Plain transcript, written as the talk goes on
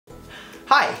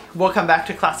Hi, welcome back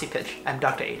to Classy Pitch. I'm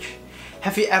Dr. H.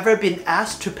 Have you ever been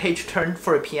asked to page turn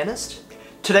for a pianist?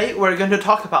 Today we're going to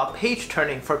talk about page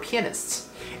turning for pianists,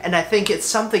 and I think it's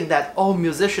something that all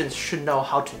musicians should know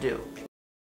how to do.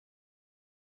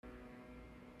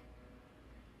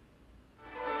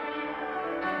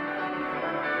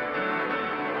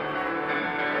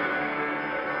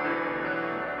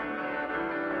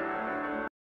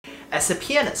 As a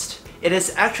pianist, it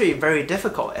is actually very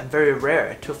difficult and very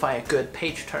rare to find a good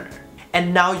page turner.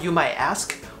 And now you might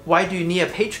ask, why do you need a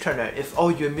page turner if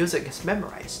all your music is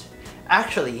memorized?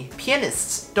 Actually,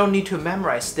 pianists don't need to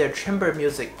memorize their chamber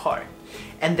music part,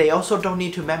 and they also don't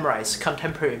need to memorize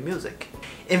contemporary music.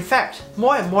 In fact,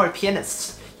 more and more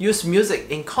pianists use music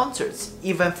in concerts,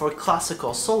 even for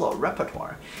classical solo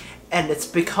repertoire, and it's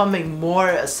becoming more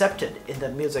accepted in the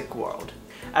music world.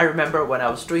 I remember when I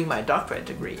was doing my doctorate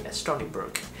degree at Stony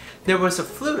Brook, there was a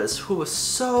flutist who was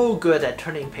so good at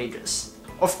turning pages.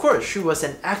 Of course, she was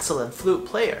an excellent flute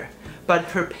player, but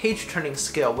her page turning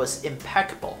skill was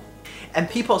impeccable, and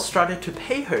people started to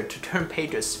pay her to turn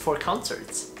pages for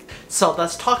concerts. So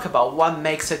let's talk about what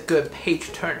makes a good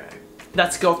page turner.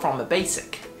 Let's go from the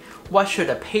basic. What should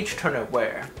a page turner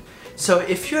wear? So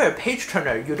if you're a page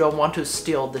turner, you don't want to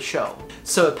steal the show.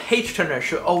 So a page turner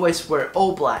should always wear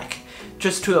all black,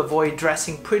 just to avoid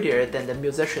dressing prettier than the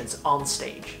musicians on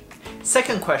stage.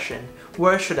 Second question,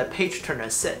 where should a page turner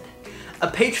sit? A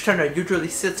page turner usually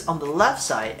sits on the left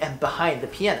side and behind the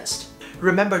pianist.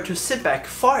 Remember to sit back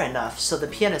far enough so the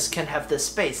pianist can have the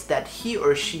space that he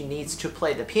or she needs to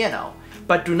play the piano,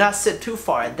 but do not sit too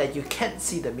far that you can't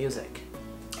see the music.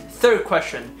 Third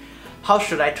question, how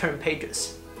should I turn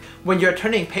pages? When you're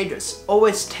turning pages,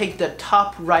 always take the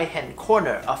top right-hand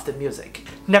corner of the music.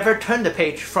 Never turn the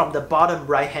page from the bottom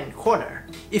right-hand corner.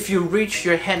 If you reach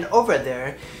your hand over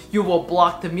there, you will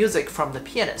block the music from the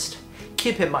pianist.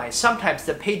 Keep in mind, sometimes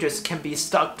the pages can be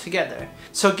stuck together,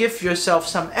 so give yourself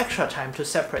some extra time to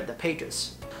separate the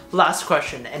pages. Last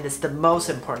question, and it's the most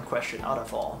important question out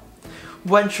of all.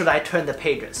 When should I turn the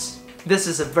pages? This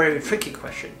is a very tricky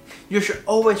question. You should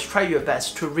always try your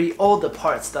best to read all the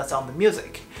parts that's on the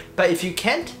music. But if you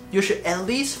can't, you should at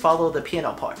least follow the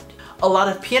piano part. A lot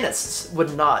of pianists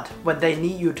would nod when they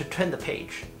need you to turn the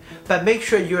page, but make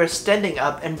sure you are standing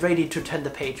up and ready to turn the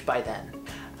page by then.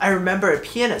 I remember a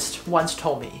pianist once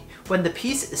told me, when the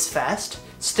piece is fast,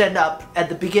 stand up at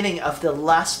the beginning of the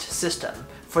last system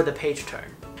for the page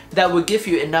turn. That would give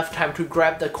you enough time to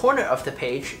grab the corner of the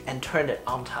page and turn it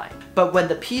on time. But when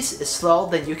the piece is slow,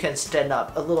 then you can stand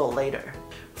up a little later.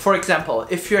 For example,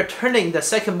 if you're turning the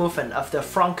second movement of the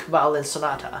Franck Violin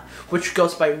Sonata, which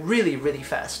goes by really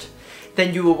fast,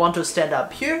 then you will want to stand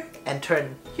up here and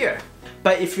turn here.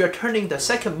 But if you're turning the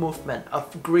second movement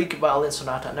of Grieg Violin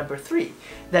Sonata number 3,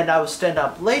 then I will stand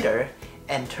up later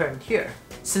and turn here,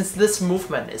 since this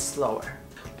movement is slower.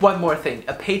 One more thing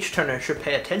a page turner should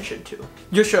pay attention to.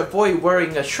 You should avoid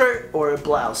wearing a shirt or a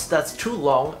blouse that's too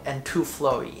long and too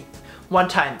flowy. One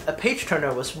time, a page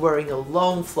turner was wearing a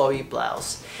long flowy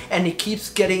blouse, and it keeps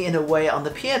getting in the way on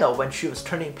the piano when she was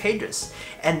turning pages,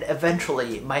 and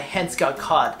eventually my hands got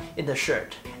caught in the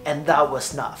shirt, and that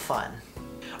was not fun.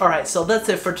 Alright, so that's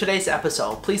it for today's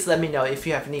episode. Please let me know if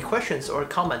you have any questions or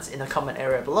comments in the comment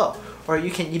area below, or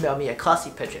you can email me at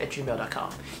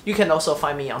classypitch@gmail.com. You can also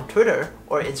find me on Twitter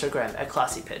or Instagram at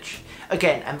classypitch.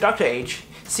 Again, I'm Dr. H.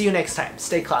 See you next time.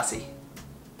 Stay classy.